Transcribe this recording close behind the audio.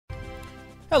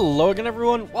Hello again,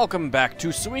 everyone. Welcome back to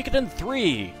Suikoden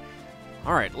III.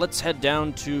 Alright, let's head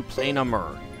down to Play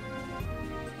Number.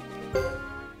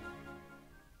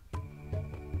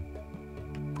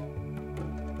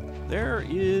 There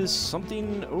is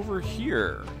something over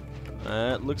here.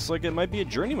 It looks like it might be a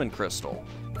journeyman crystal.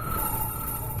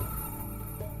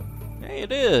 Hey,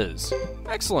 it is.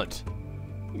 Excellent.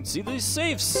 You can see these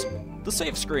safes. The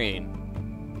safe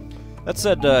screen. That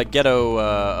said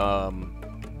Ghetto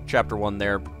Chapter 1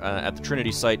 there at the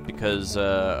Trinity site because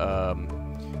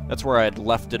that's where I had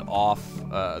left it off.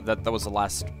 That was the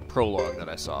last prologue that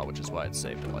I saw, which is why I'd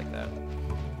saved it like that.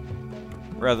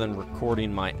 Rather than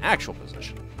recording my actual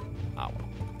position. Ah, well.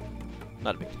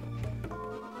 Not a big deal.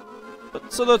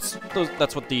 But, so that's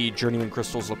what the journeyman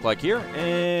crystals look like here.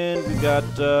 And we've got,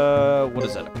 what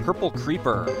is that? A purple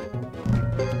creeper.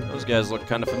 Those guys look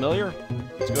kind of familiar.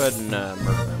 Let's go ahead and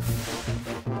murder them.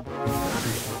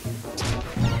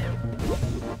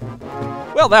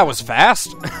 Well, that was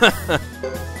fast!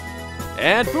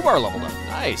 And Fubar leveled up.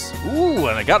 Nice. Ooh,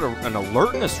 and I got an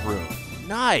alertness rune.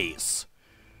 Nice.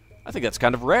 I think that's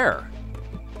kind of rare.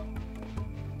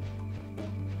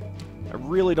 I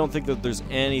really don't think that there's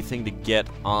anything to get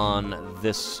on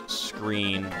this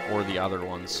screen or the other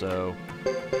one, so...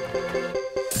 Let's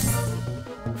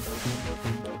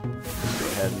go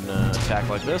ahead and attack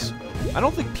like this. I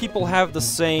don't think people have the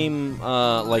same,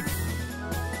 like...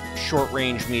 short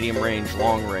range, medium range,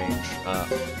 long range.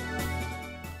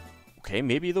 Okay,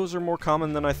 maybe those are more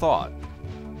common than I thought.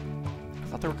 I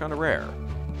thought they were kind of rare.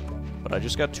 But I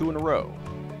just got 2 in a row.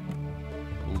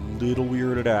 A little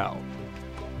weirded out.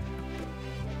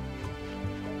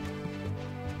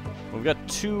 We've got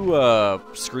 2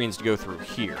 screens to go through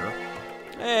here.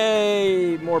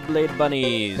 Hey, more blade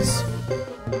bunnies.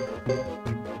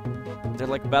 They're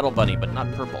like Battle Bunny, but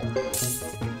not purple.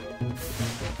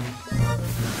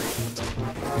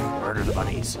 Murder the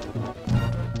bunnies.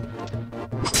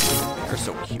 They're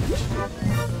so cute.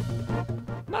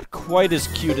 Not quite as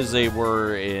cute as they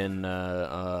were in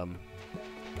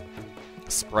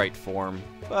sprite form,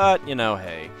 but you know,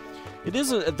 hey,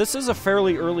 this is a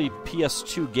fairly early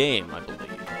PS2 game, I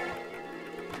believe.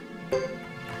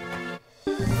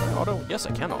 Can I auto? Yes,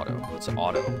 I can auto. It's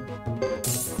auto.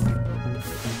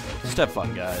 Just have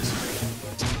fun, guys.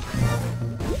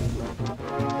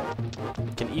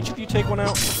 Can each of you take one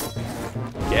out?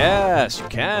 Yes, you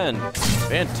can.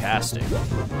 Fantastic.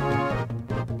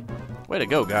 Way to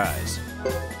go, guys.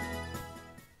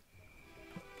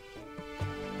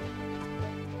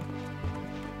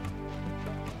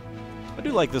 I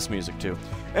do like this music too,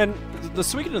 and the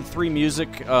Suikoden III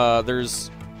music.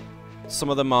 There's some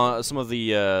of them, some of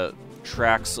the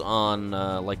tracks on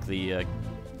like the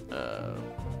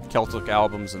Celtic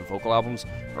albums and vocal albums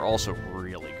are also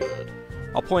really good.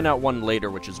 I'll point out one later,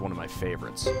 which is one of my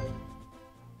favorites.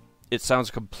 It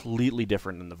sounds completely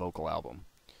different than the vocal album.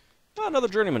 Another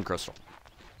journeyman crystal.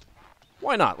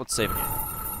 Why not? Let's save again.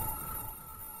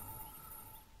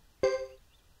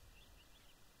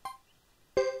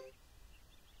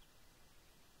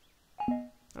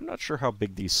 I'm not sure how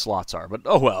big these slots are, but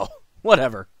oh well.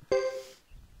 Whatever.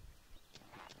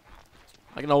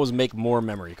 I can always make more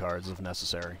memory cards if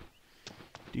necessary.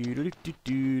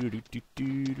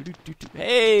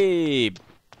 Hey!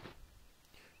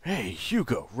 Hey,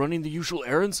 Hugo, running the usual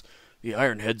errands? The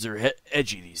Ironheads are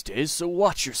edgy these days, so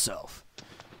watch yourself.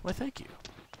 Why, thank you.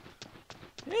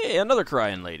 Hey, another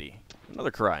crying lady.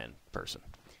 Another crying person.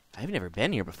 I've never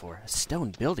been here before. A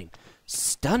stone building.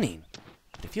 Stunning.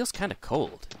 But it feels kind of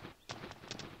cold.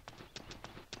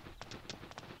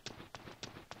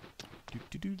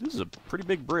 This is a pretty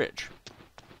big bridge.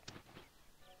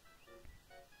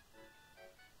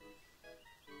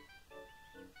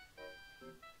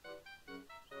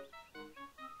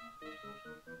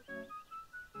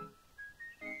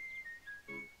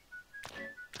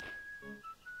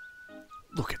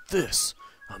 Look at this!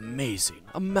 Amazing!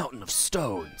 A mountain of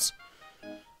stones!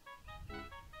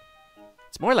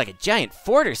 It's more like a giant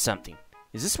fort or something.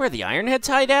 Is this where the Ironheads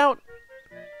hide out?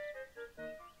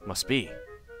 Must be.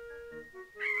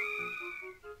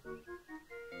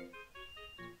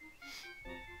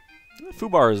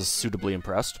 Fubar is suitably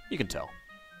impressed. You can tell.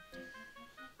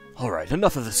 Alright,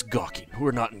 enough of this gawking.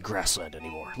 We're not in Grassland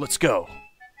anymore. Let's go!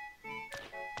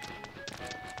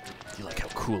 You like how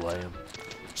cool I am?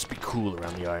 Just be cool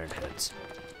around the Ironheads.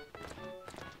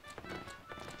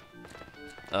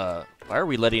 Why are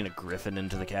we letting a griffin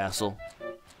into the castle?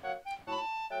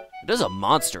 It is a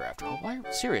monster after all.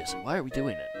 Seriously, why are we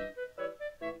doing it?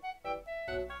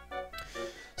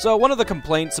 So, one of the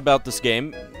complaints about this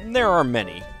game, and there are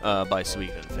many by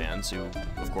Suikoden fans who,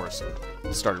 of course,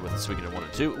 started with Suikoden 1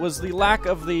 and 2 was the lack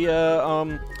of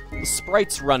the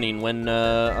sprites running when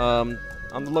on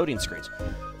the loading screens.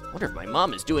 Wonder if my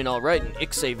mom is doing all right in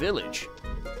Ixay Village.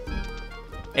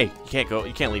 Hey, you can't go.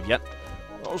 You can't leave yet.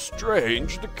 How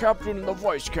strange. The captain and the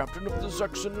vice captain of the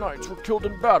Zexan Knights were killed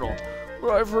in battle,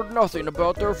 but I've heard nothing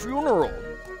about their funeral.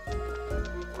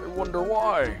 I wonder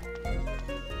why.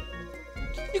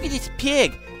 Look at this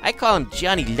pig. I call him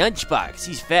Johnny Lunchbox.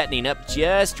 He's fattening up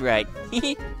just right.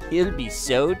 He'll be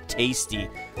so tasty.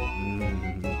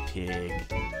 Pig.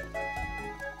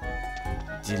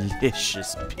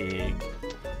 Delicious pig.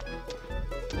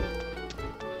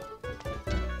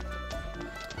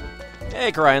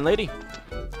 Hey, crying lady.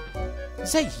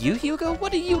 Is that you, Hugo?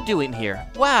 What are you doing here?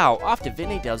 Wow, off to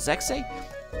Vine del Zexe?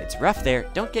 It's rough there.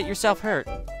 Don't get yourself hurt.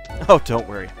 Oh, don't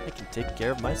worry. I can take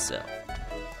care of myself.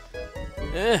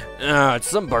 It's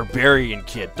some barbarian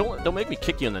kid. Don't make me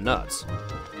kick you in the nuts.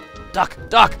 Duck!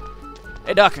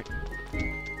 Hey, Duck!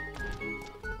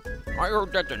 I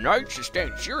heard that the Knights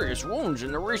sustained serious wounds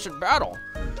in the recent battle.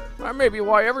 That may be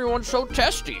why everyone's so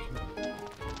testy.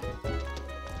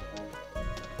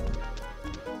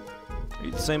 Are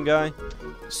you the same guy?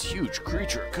 This huge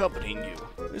creature accompanying you.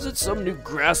 Is it some new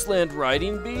grassland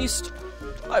riding beast?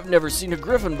 I've never seen a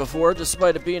griffin before,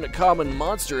 despite it being a common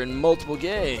monster in multiple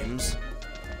games.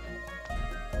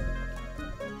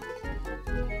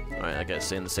 Alright, I gotta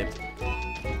say in the same thing.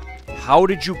 How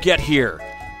did you get here?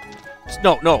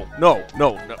 No,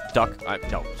 Duck,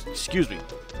 no, excuse me.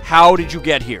 How did you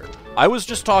get here? I was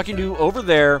just talking to you over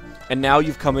there, and now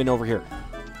you've come in over here.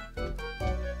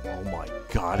 Oh my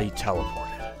god, he teleported.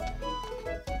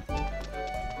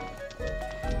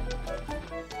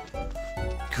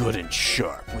 Good and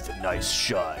sharp with a nice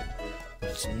shine.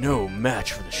 It's no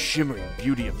match for the shimmering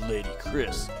beauty of Lady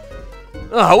Chris.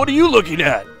 Ah, what are you looking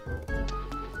at?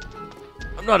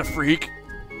 I'm not a freak.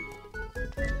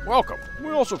 Welcome.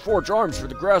 We also forge arms for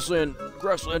the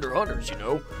Grasslander hunters, you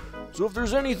know. So if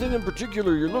there's anything in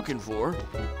particular you're looking for...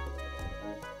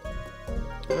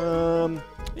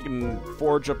 You can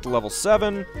forge up to level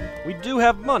 7. We do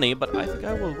have money, but I think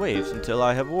I will wait until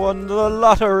I have won the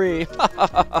lottery. Ha ha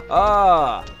ha ha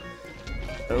ha!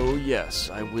 Oh yes,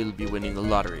 I will be winning the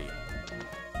lottery.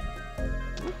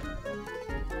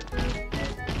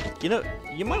 You know,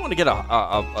 you might want to get a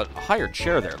higher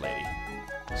chair there, lady.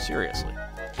 Seriously.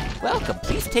 Welcome.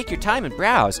 Please take your time and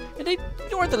browse. And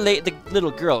ignore the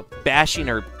little girl bashing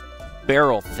her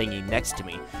barrel thingy next to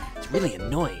me. It's really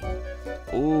annoying.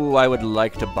 Ooh, I would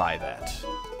like to buy that.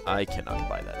 I cannot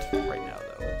buy that right now,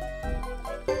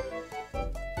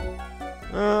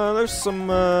 though. There's some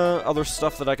other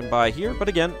stuff that I can buy here, but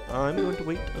again, I'm going to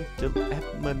wait until I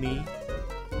have money.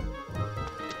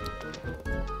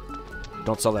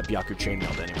 Don't sell that Byaku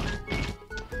chainmail to anyone.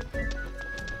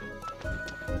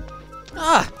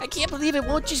 Ah, I can't believe it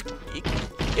won't just...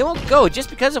 It won't go just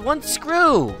because of one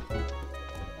screw.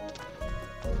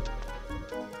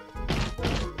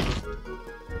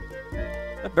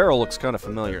 That barrel looks kind of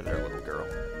familiar there, little girl.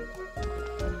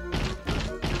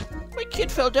 My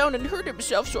kid fell down and hurt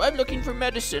himself, so I'm looking for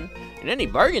medicine and any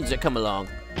bargains that come along.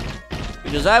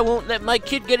 Because I won't let my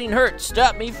kid getting hurt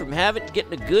stop me from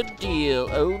getting a good deal.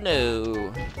 Oh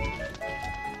no.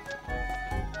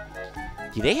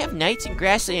 Do they have knights in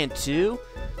Grassland too?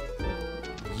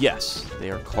 Yes,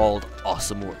 they are called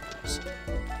Awesome Warriors.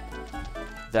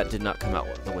 That did not come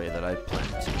out the way that I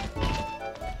planned to.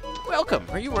 Welcome.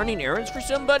 Are you running errands for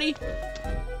somebody?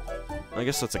 I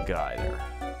guess that's a guy there.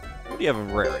 What do you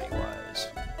have rarity-wise?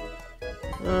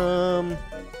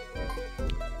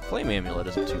 Flame Amulet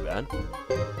isn't too bad.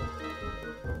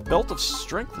 Belt of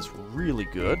Strength is really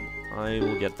good. I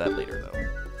will get that later, though.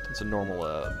 It's a normal,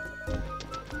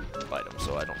 item,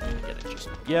 so I don't need to get it just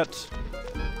yet.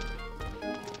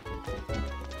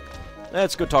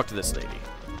 Let's go talk to this lady.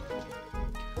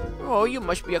 Oh, you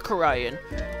must be a Karayan.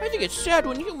 I think it's sad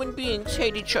when human beings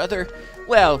hate each other.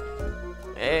 Well,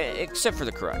 except for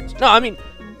the Karayans. No, I mean,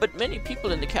 but many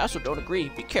people in the castle don't agree.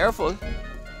 Be careful.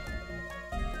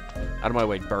 Out of my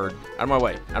way, bird. Out of my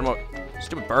way. Out of my way.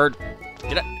 Stupid bird.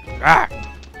 Get it. Ah!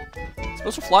 It's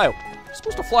supposed to fly. It's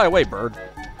supposed to fly away, bird.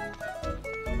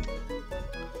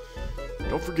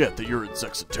 Don't forget that you're in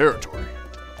Zexan territory.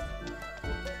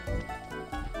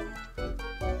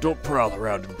 Don't prowl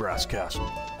around in Brass Castle.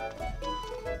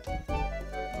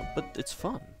 But it's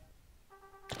fun.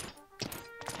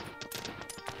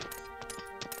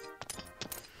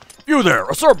 You there!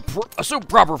 Assume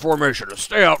proper formation and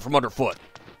stay out from underfoot.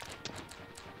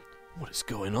 What is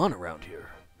going on around here?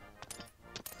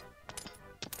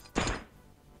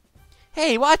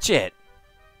 Hey, watch it!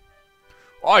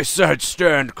 I said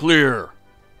stand clear!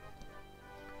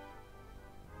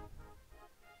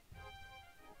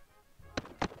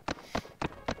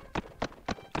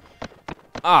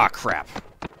 Ah, crap.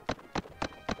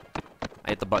 I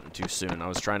hit the button too soon. I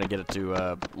was trying to get it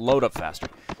to load up faster.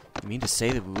 You mean to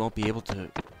say that we won't be able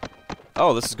to...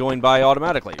 Oh, this is going by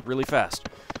automatically, really fast.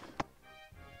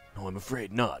 No, I'm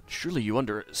afraid not. Surely you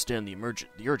understand the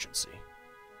urgency.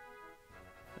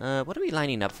 What are we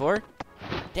lining up for?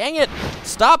 Dang it!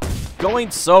 Stop going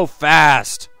so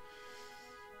fast!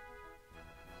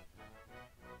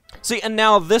 See, and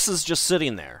now this is just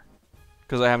sitting there.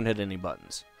 Because I haven't hit any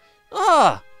buttons.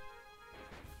 Ah!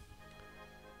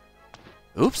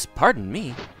 Oops, pardon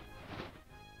me.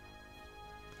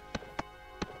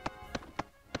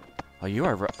 Are you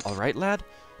all right, lad?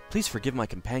 Please forgive my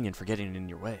companion for getting in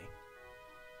your way.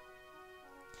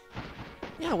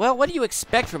 Yeah, well, what do you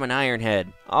expect from an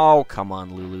Ironhead? Oh, come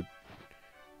on, Lulu.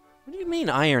 What do you mean,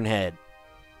 Ironhead?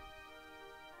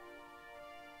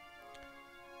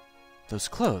 Those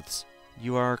clothes.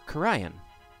 You are Korean.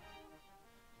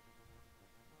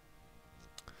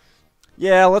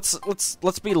 Yeah,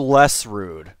 let's be less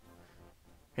rude.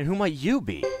 And who might you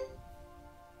be?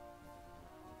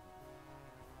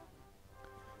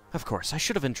 Of course, I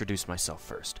should have introduced myself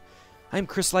first. I am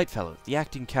Chris Lightfellow, the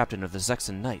acting captain of the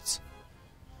Zexon Knights.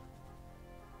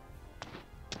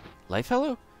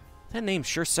 Lightfellow? That name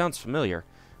sure sounds familiar.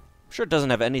 I'm sure it doesn't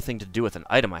have anything to do with an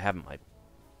item I have in my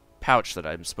pouch that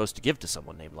I'm supposed to give to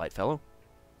someone named Lightfellow.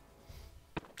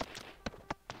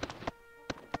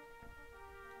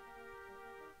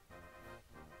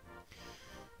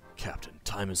 Captain,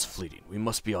 time is fleeting. We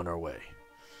must be on our way.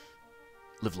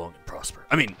 Live long and prosper.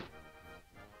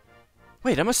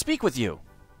 Wait, I must speak with you.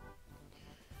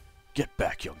 Get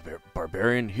back, young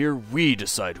barbarian. Here we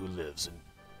decide who lives and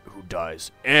who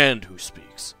dies and who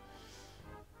speaks.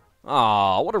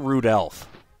 Aw, what a rude elf.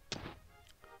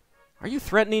 Are you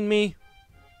threatening me?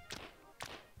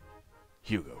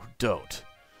 Hugo, don't.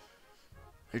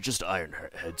 They're just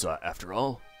ironheads after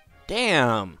all.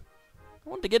 Damn. I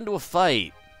wanted to get into a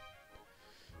fight.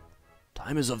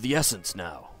 Time is of the essence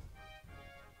now.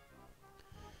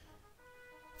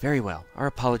 Very well. Our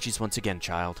apologies once again,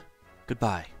 child.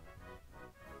 Goodbye.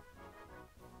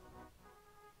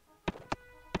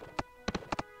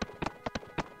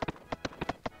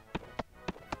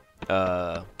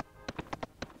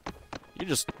 You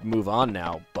just move on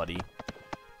now, buddy.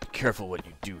 Be careful what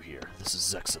you do here. This is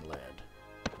Zexon land.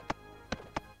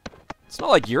 It's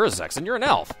not like you're a Zexon, you're an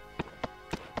elf.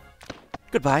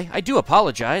 Goodbye. I do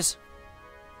apologize.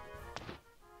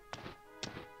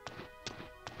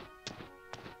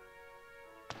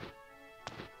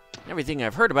 Everything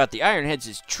I've heard about the Ironheads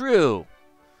is true.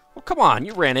 Well, come on,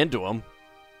 you ran into them.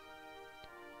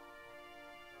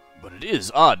 But it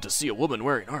is odd to see a woman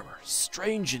wearing armor.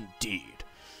 Strange indeed.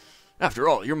 After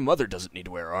all, your mother doesn't need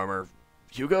to wear armor,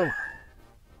 Hugo.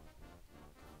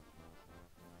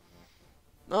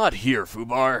 Not here,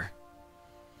 Fubar.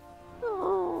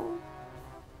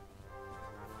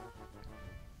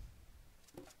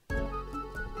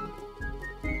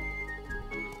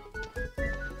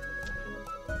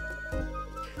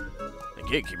 The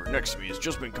gatekeeper next to me has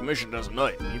just been commissioned as a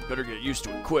knight, and you better get used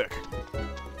to it quick.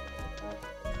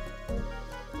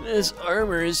 This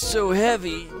armor is so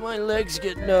heavy, my legs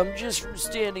get numb just from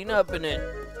standing up in it.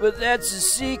 But that's a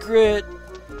secret.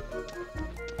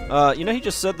 You know, he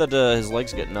just said that his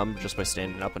legs get numb just by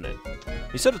standing up in it.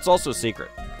 He said it's also a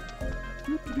secret.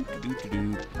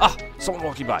 Ah, someone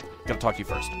walking by. Gotta talk to you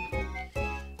first.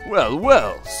 Well,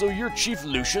 well, so you're Chief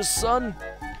Lucius' son?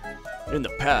 In the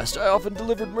past, I often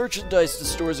delivered merchandise to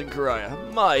stores in Korea.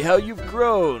 My, how you've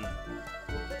grown!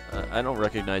 I don't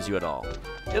recognize you at all.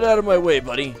 Get out of my way,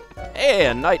 buddy. Hey,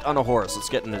 a knight on a horse. Let's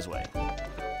get in his way.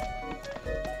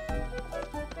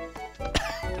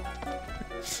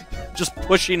 Just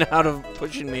pushing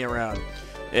me around.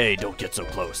 Hey, don't get so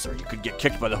close, or you could get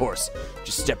kicked by the horse.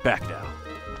 Just step back now.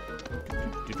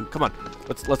 Come on,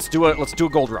 let's do a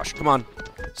gold rush. Come on,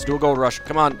 let's do a gold rush.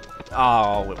 Come on.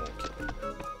 Oh, it won't.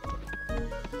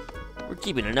 We're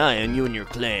keeping an eye on you and your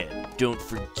clan. Don't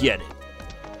forget it.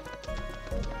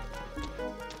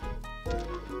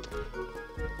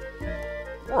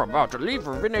 We're about to leave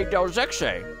for Vinay del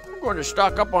Zexe. I'm going to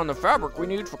stock up on the fabric we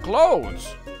need for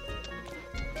clothes.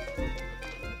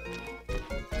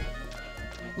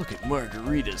 Look at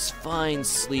Margarita's fine,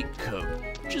 sleek coat.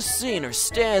 Just seeing her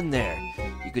stand there,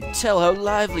 you could tell how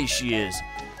lively she is.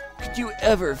 Could you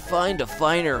ever find a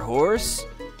finer horse?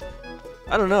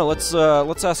 I don't know. Let's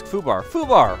ask Fubar.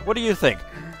 Fubar, what do you think?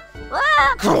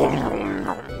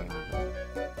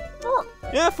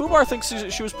 Yeah, Fubar thinks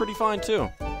she was pretty fine too.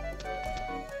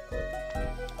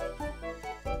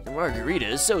 Margarita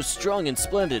is so strong and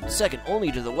splendid, second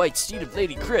only to the white steed of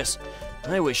Lady Chris.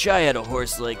 I wish I had a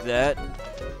horse like that.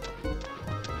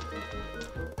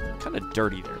 Kind of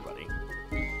dirty there, buddy.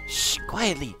 Shh,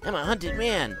 quietly. I'm a hunted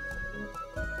man.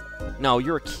 No,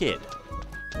 you're a kid.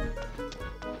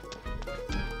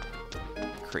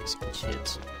 Crazy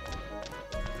kids.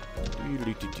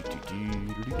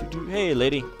 Hey,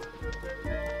 lady.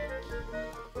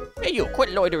 Hey, you,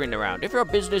 quit loitering around. If your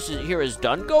business here is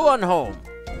done, go on home.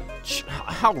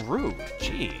 How rude.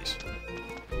 Jeez.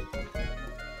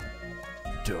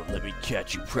 Don't let me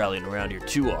catch you prowling around here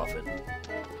too often.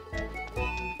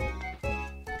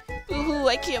 Ooh,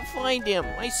 I can't find him.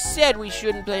 I said we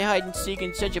shouldn't play hide and seek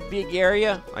in such a big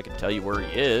area. I can tell you where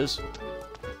he is.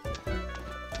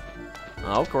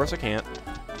 Oh, of course I can't.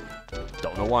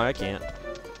 Don't know why I can't.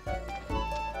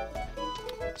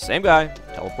 Same guy.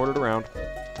 Teleported around.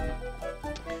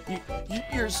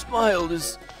 Your smile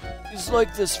is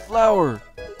like this flower.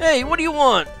 Hey, what do you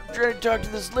want? I'm trying to talk to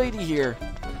this lady here.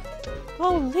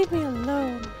 Oh, leave me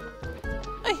alone.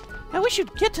 I wish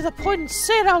you'd get to the point and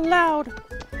say it out loud.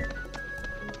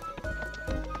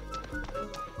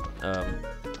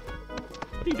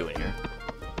 What are you doing here?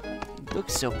 He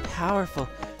looks so powerful,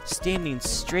 standing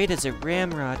straight as a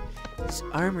ramrod, his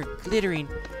armor glittering.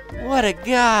 What a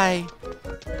guy!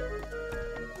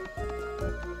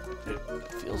 It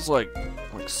feels like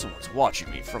someone's watching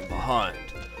me from behind.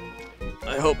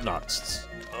 I hope not.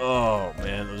 Oh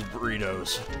man, those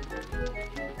burritos.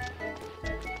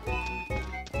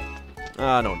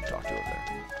 No one to talk to over there.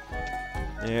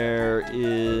 There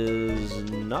is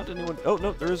not anyone. Oh,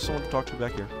 no, there is someone to talk to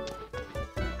back here.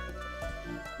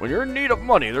 When you're in need of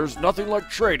money, there's nothing like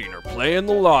trading or playing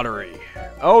the lottery.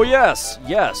 Oh, yes,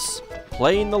 yes.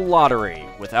 Playing the lottery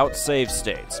without save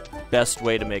states. Best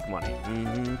way to make money.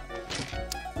 Mm-hmm.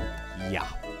 Yeah.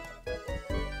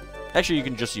 Actually, you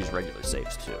can just use regular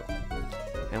saves, too.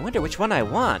 I wonder which one I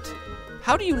want.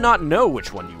 How do you not know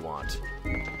which one you want?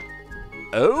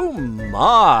 Oh,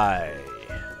 my.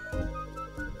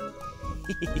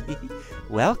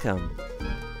 Welcome.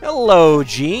 Hello,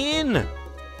 Gene.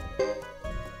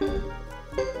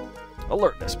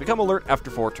 Alertness. Become alert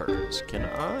after 4 turns. Can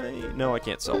I? No, I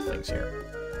can't sell things here.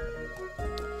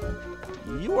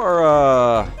 You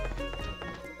are,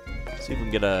 let's see if we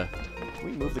can get a... Can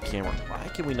we move the camera? Why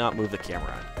can we not move the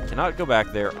camera? Cannot go back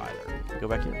there either. Go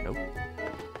back here? Nope.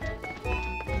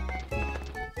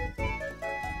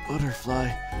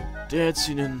 Butterfly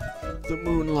dancing in the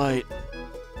moonlight.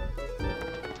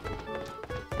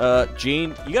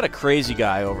 Gene, you got a crazy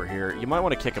guy over here. You might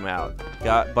want to kick him out.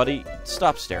 Buddy,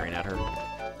 stop staring at her.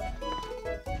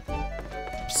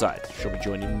 Besides, she'll be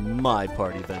joining my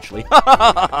party eventually. Ha ha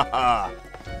ha ha ha!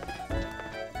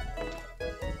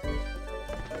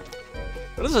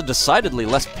 That is a decidedly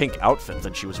less pink outfit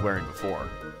than she was wearing before.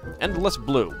 And less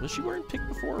blue. Was she wearing pink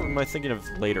before, or am I thinking of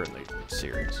later in the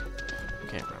series? I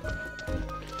can't remember.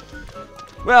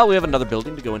 Well, we have another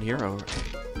building to go in here. Oh.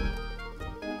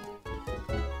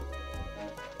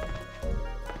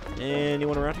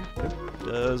 Anyone around here? Nope.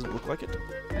 Doesn't look like it.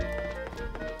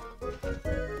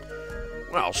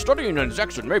 Well, studying in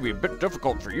Zexon may be a bit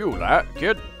difficult for you,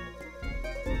 kid.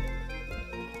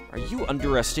 Are you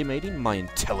underestimating my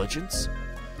intelligence?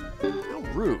 How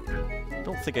rude. I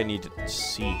don't think I need to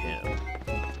see him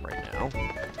right now.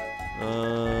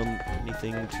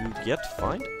 Anything to get?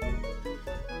 Find?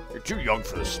 You're too young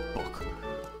for this book.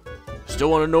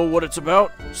 Still want to know what it's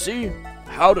about? See?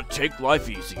 How to Take Life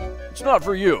Easy. It's not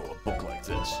for you, a book like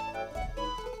this.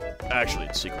 Actually,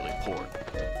 it's secretly porn.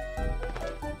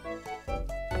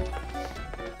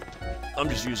 I'm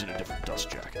just using a different dust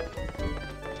jacket.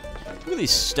 Look at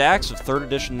these stacks of 3rd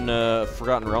edition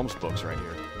Forgotten Realms books right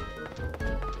here.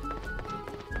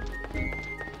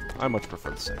 I much prefer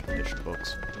the 2nd edition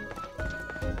books.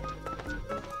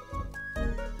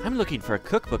 I'm looking for a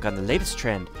cookbook on the latest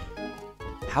trend.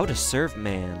 How to serve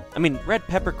man. Red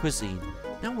pepper cuisine.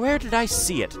 Now where did I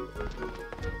see it?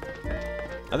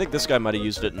 I think this guy might have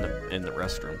used it in the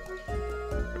restroom.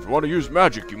 If you want to use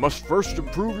magic, you must first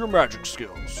improve your magic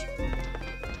skills.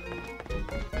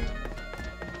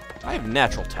 I have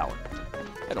natural talent.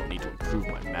 I don't need to improve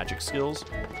my magic skills.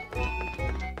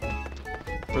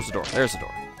 Where's the door? There's the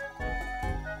door.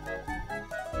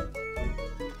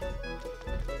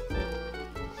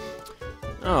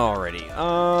 Alrighty.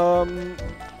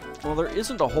 Well, there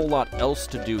isn't a whole lot else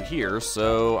to do here,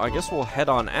 so I guess we'll head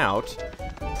on out.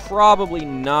 Probably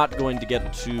not going to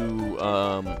get to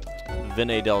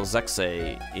Vene del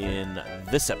Zexe in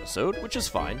this episode, which is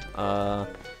fine.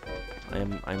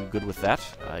 I'm good with that.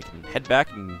 I can head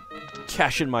back and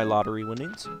cash in my lottery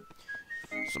winnings.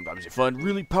 Sometimes you find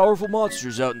really powerful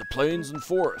monsters out in the plains and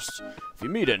forests. If you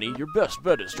meet any, your best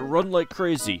bet is to run like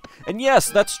crazy. And yes,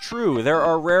 that's true. There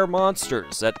are rare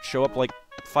monsters that show up like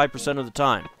 5% of the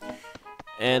time.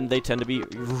 and they tend to be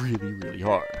really, really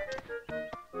hard.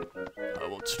 I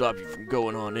won't stop you from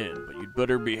going on in, but you'd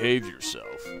better behave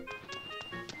yourself.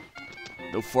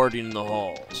 No farting in the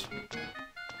halls.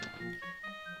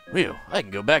 Well, I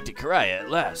can go back to Karaya at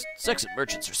last. Sexet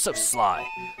merchants are so sly.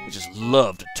 They just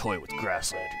love to toy with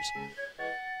grasslanders.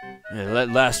 Yeah,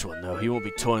 that last one, though, he won't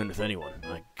be toying with anyone.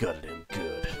 I gutted him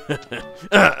good.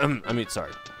 I mean,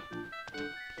 sorry.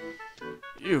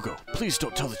 Hugo, please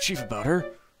don't tell the chief about her.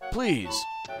 Please.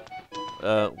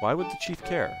 Why would the chief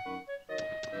care?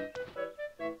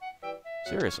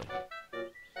 Seriously.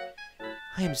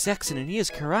 I am Zexon and he is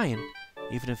Karayan.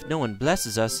 Even if no one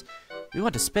blesses us, we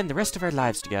want to spend the rest of our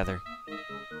lives together.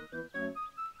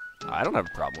 I don't have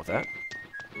a problem with that.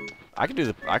 I can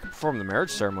perform the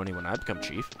marriage ceremony when I become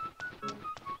chief.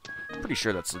 I'm pretty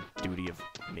sure that's the duty of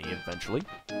me eventually.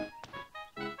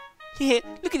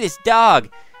 Look at this dog.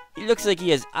 He looks like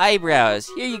he has eyebrows.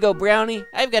 Here you go, Brownie.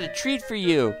 I've got a treat for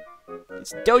you.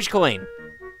 It's Dogecoin.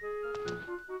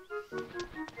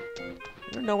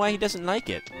 I don't know why he doesn't like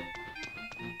it.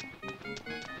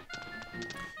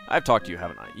 I've talked to you,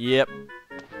 haven't I? Yep.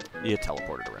 You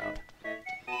teleported around.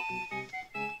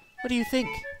 What do you think?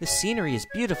 The scenery is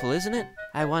beautiful, isn't it?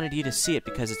 I wanted you to see it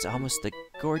because it's almost the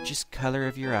gorgeous color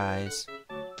of your eyes.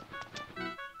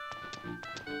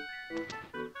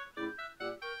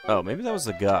 Oh, maybe that was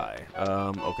the guy.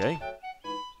 Okay.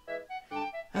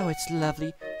 Oh, it's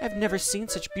lovely. I've never seen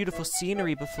such beautiful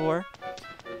scenery before.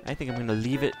 I think I'm gonna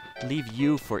leave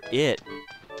you for it.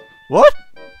 What?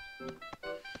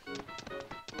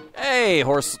 Hey,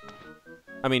 horse.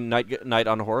 I mean, knight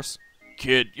on a horse.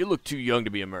 Kid, you look too young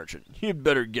to be a merchant. You'd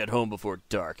better get home before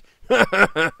dark. Don't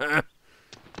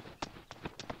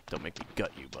make me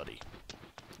gut you, buddy.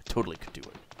 I totally could do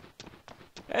it.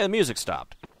 Hey, the music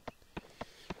stopped.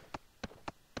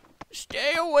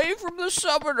 Stay away from the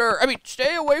summoner.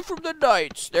 Stay away from the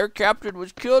knights. Their captain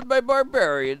was killed by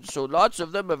barbarians, so lots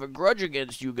of them have a grudge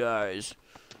against you guys.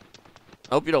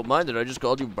 I hope you don't mind that I just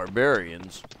called you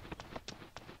barbarians.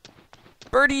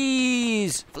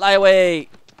 Birdies! Fly away!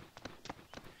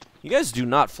 You guys do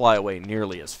not fly away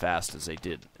nearly as fast as you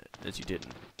did in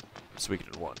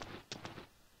Suikoden 1.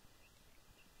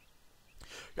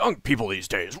 Young people these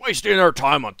days wasting their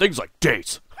time on things like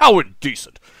dates. How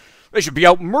indecent. They should be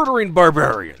out murdering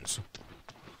barbarians.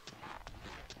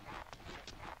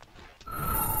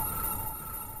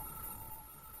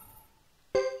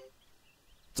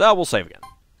 So we'll save again.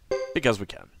 Because we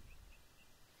can.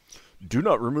 Do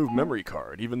not remove memory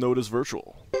card, even though it is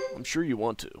virtual. I'm sure you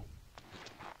want to.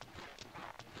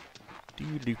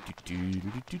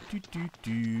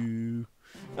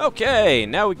 Okay,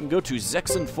 now we can go to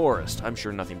Zexon Forest. I'm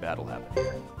sure nothing bad will happen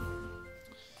here.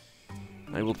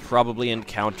 I will probably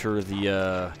encounter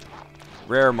the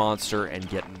rare monster and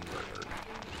get murdered.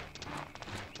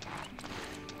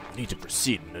 I need to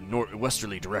proceed in a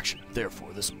westerly direction,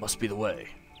 therefore this must be the way.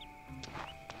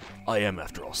 I am,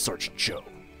 after all, Sergeant Joe,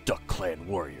 Duck Clan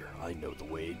warrior. I know the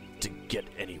way to get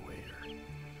anywhere.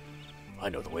 I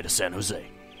know the way to San Jose.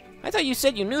 I thought you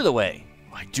said you knew the way.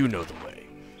 I do know the way,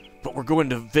 but we're going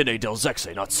to Vine del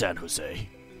Zexe, not San Jose.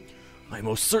 I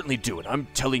most certainly do, and I'm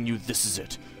telling you this is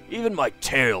it. Even my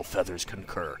tail feathers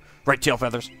concur. Right, tail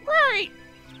feathers? Right!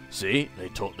 See? They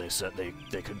said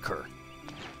they concur.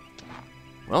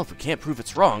 Well, if we can't prove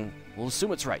it's wrong, we'll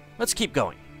assume it's right. Let's keep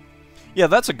going. Yeah,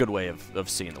 that's a good way of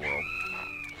seeing the world.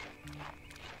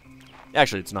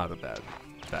 Actually, it's not a bad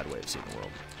way of seeing the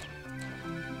world.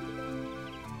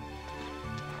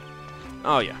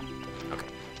 Oh, yeah. Okay.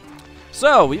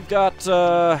 So, we've got,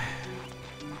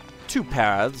 2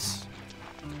 paths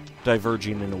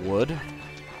diverging in a wood.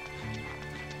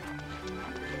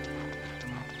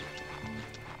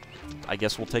 I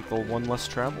guess we'll take the one less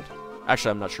traveled.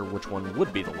 Actually, I'm not sure which one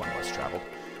would be the one less traveled.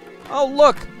 Oh,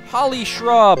 look! Holly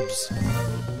shrubs!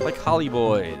 Like holly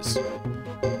boys.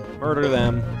 Murder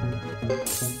them.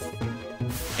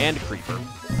 And creeper.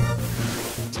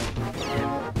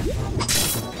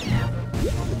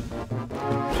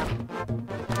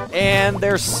 And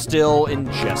they're still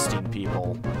ingesting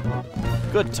people.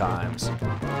 Good times.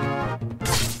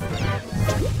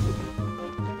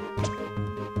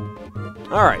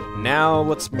 Alright, now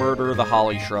let's murder the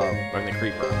holly shrub, and the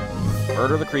creeper.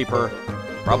 Murder the creeper.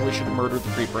 Probably should have murdered the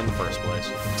creeper in the first place.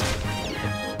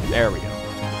 There we go.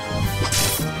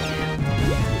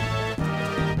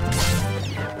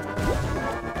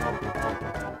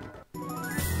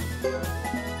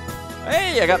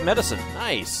 Hey, I got medicine.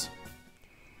 Nice.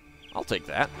 I'll take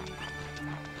that.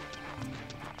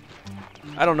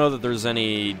 I don't know that there's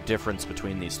any difference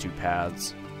between these 2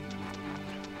 paths.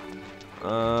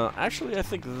 Actually, I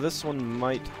think this one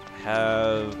might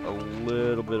have a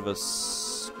little bit of a...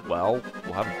 well,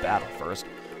 we'll have a battle first.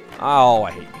 Oh,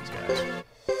 I hate these guys.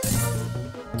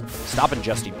 Stop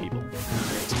ingesting people.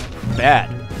 Bad.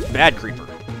 Bad creeper.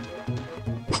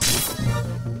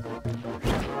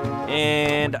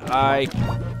 And I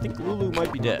think Lulu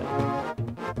might be dead.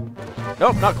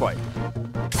 Nope, not quite.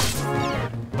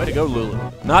 Way to go, Lulu.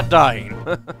 Not dying.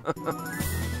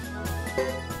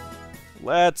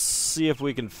 Let's see if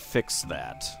we can fix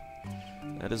that.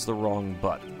 That is the wrong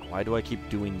button. Why do I keep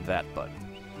doing that button?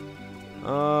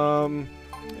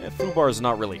 Yeah, Fubar's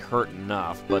not really hurt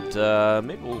enough, but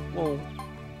maybe we'll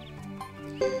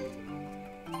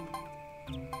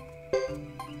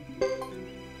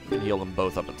heal them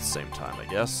both up at the same time, I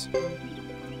guess.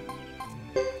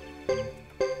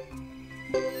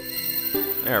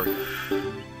 There we go.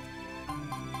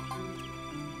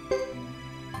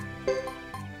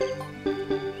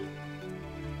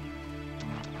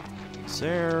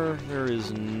 There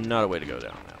is not a way to go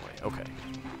down that way. Okay.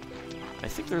 I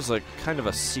think there's a kind of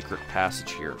a secret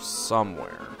passage here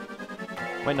somewhere.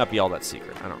 Might not be all that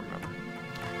secret. I don't remember.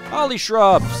 Holly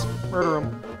shrubs! Murder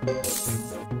them.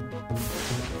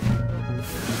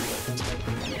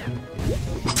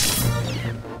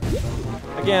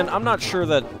 Again, I'm not sure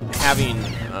that having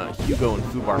Hugo and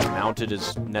Fubar mounted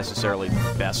is necessarily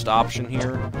the best option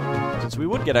here, since we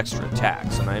would get extra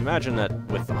attacks, and I imagine that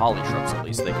with the Holly shrubs at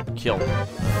least they could kill one.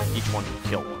 Each one could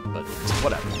kill one, but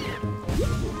whatever.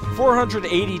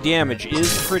 480 damage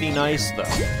is pretty nice, though.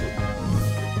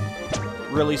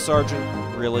 Really, Sergeant?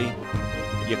 Really?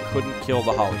 You couldn't kill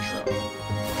the Holly shrub.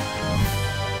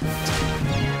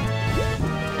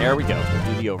 There we go. We'll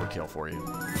do the overkill for you.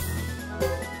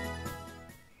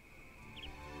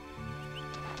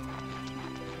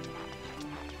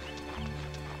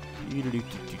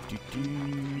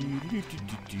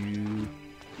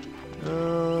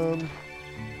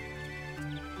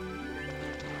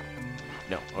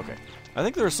 No, okay. I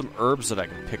think there are some herbs that I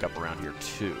can pick up around here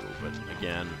too, but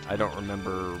again, I don't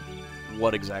remember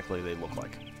what exactly they look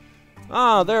like.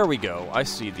 Ah, there we go. I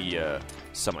see the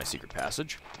semi-secret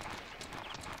passage.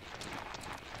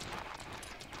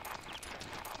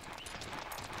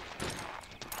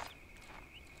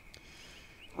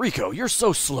 Rico, you're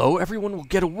so slow, everyone will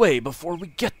get away before we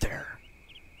get there.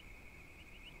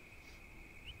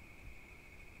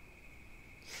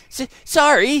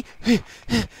 Sorry. I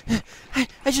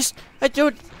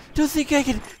don't think I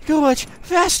can go much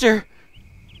faster.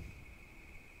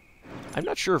 I'm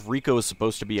not sure if Rico is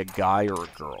supposed to be a guy or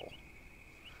a girl.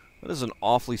 That is an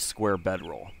awfully square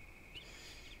bedroll.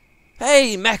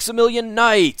 Hey, Maximilian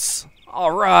Knights!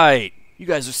 Alright, you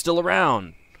guys are still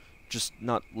around. Just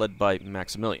not led by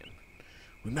Maximilian.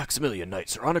 We Maximilian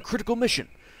Knights are on a critical mission.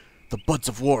 The buds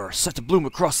of war are set to bloom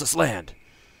across this land.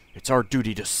 It's our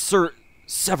duty to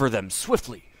sever them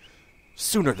swiftly.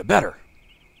 Sooner the better.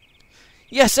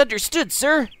 Yes, understood,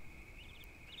 sir.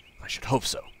 I should hope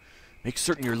so. Make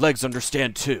certain your legs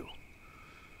understand, too.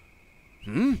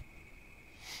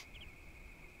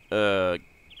 Good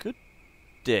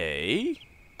day.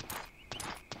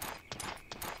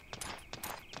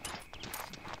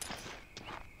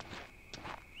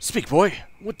 Speak, boy.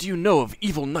 What do you know of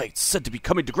evil knights said to be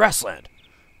coming to Grassland?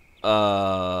 What?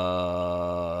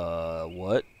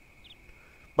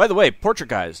 By the way, portrait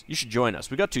guys, you should join us.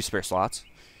 We got 2 spare slots.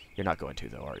 You're not going to,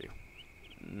 though, are you?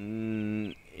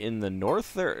 In the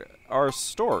north, there are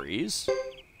stories.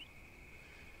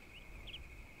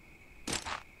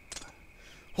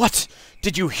 What?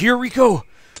 Did you hear, Rico?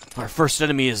 Our first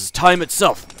enemy is time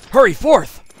itself. Hurry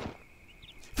forth!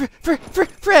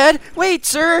 Fred, wait,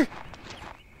 sir!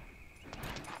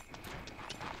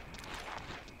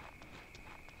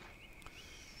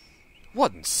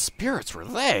 What in spirits were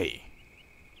they?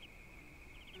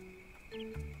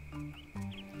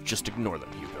 Just ignore them,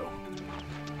 Hugo.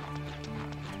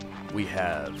 We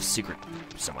have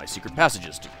semi-secret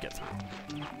passages to get through.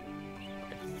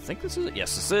 I think this is it.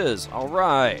 Yes, this is. All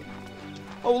right.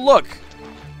 Oh, look.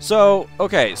 So,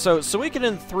 okay, so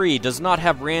Suikoden III does not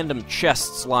have random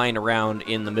chests lying around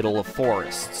in the middle of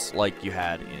forests like you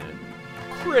had in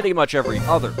pretty much every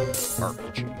other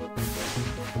RPG.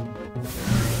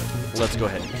 Let's go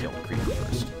ahead and kill the creeper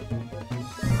first.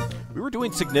 We were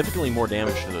doing significantly more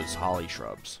damage to those holly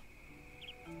shrubs.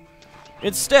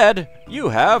 Instead, you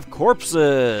have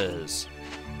corpses.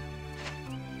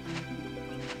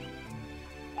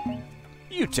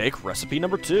 You take recipe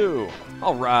number 2.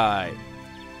 All right.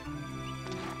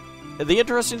 The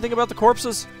interesting thing about the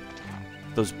corpses,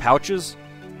 those pouches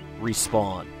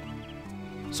respawn.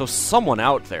 So someone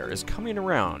out there is coming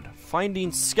around,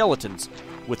 finding skeletons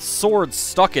with swords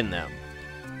stuck in them.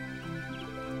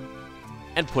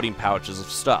 and putting pouches of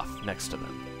stuff next to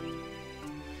them.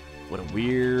 What a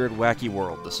weird, wacky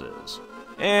world this is.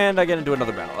 And I get into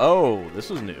another battle. Oh,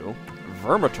 this is new.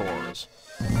 Vermitors.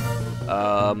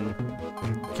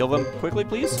 Kill them quickly,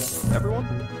 please, everyone.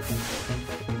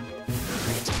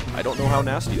 I don't know how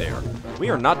nasty they are. We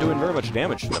are not doing very much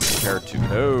damage to them compared to...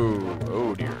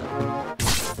 Oh dear.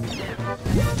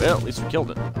 Well, at least we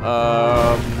killed it.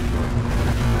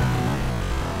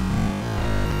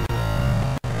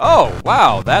 Oh,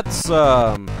 wow, that's,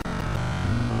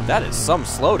 that is some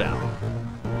slowdown.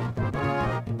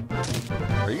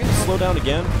 Are you gonna slow down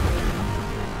again?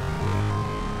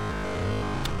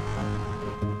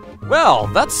 Well,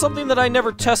 that's something that I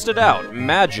never tested out.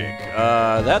 Magic.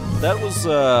 That was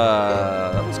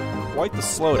quite the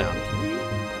slowdown.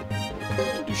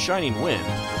 Can we do Shining Wind?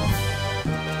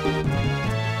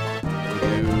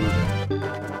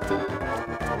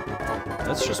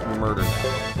 Let's just murder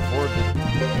that before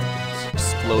it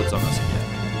explodes on us again.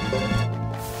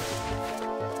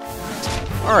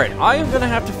 Alright, I am gonna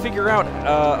have to figure out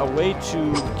a way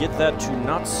to get that to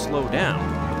not slow down.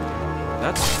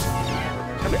 That's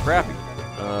kind of crappy.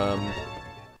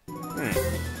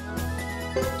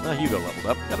 Hugo leveled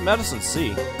up. Got a medicine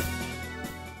C.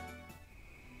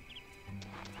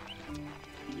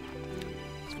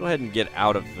 Let's go ahead and get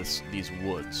out of these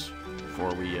woods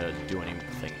before we do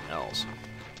anything else.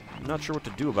 I'm not sure what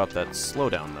to do about that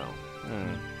slowdown, though.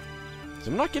 'Cause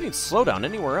I'm not getting slowdown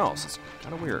anywhere else. It's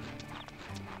kind of weird.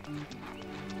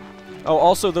 Oh,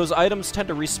 also, those items tend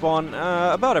to respawn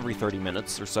about every 30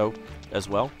 minutes or so as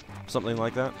well. Something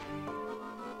like that.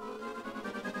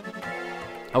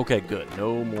 Okay, good.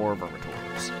 No more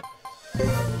Vermitors.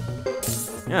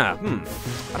 Yeah, I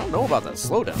don't know about that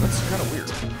slowdown. That's kind of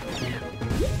weird.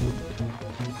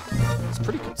 It's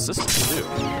pretty consistent, too.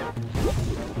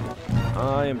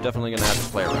 I am definitely going to have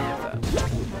to play around with that.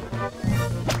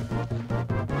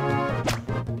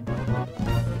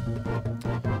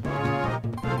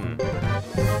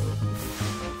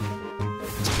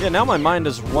 Yeah, now my mind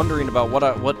is wondering about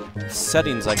what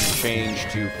settings I can change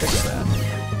to fix that.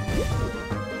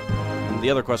 And the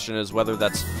other question is whether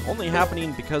that's only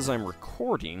happening because I'm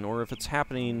recording, or if it's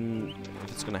going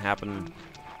to happen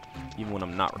even when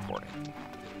I'm not recording.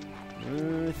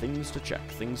 Things to check,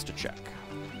 things to check.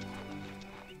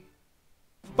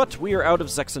 But we are out of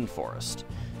Zexen Forest.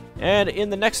 And in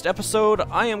the next episode,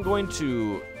 I am going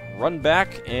to run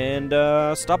back and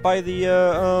stop by the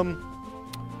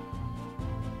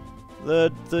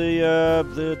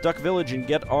Duck Village and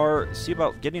see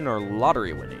about getting our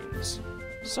lottery winnings.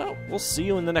 So, we'll see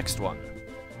you in the next one.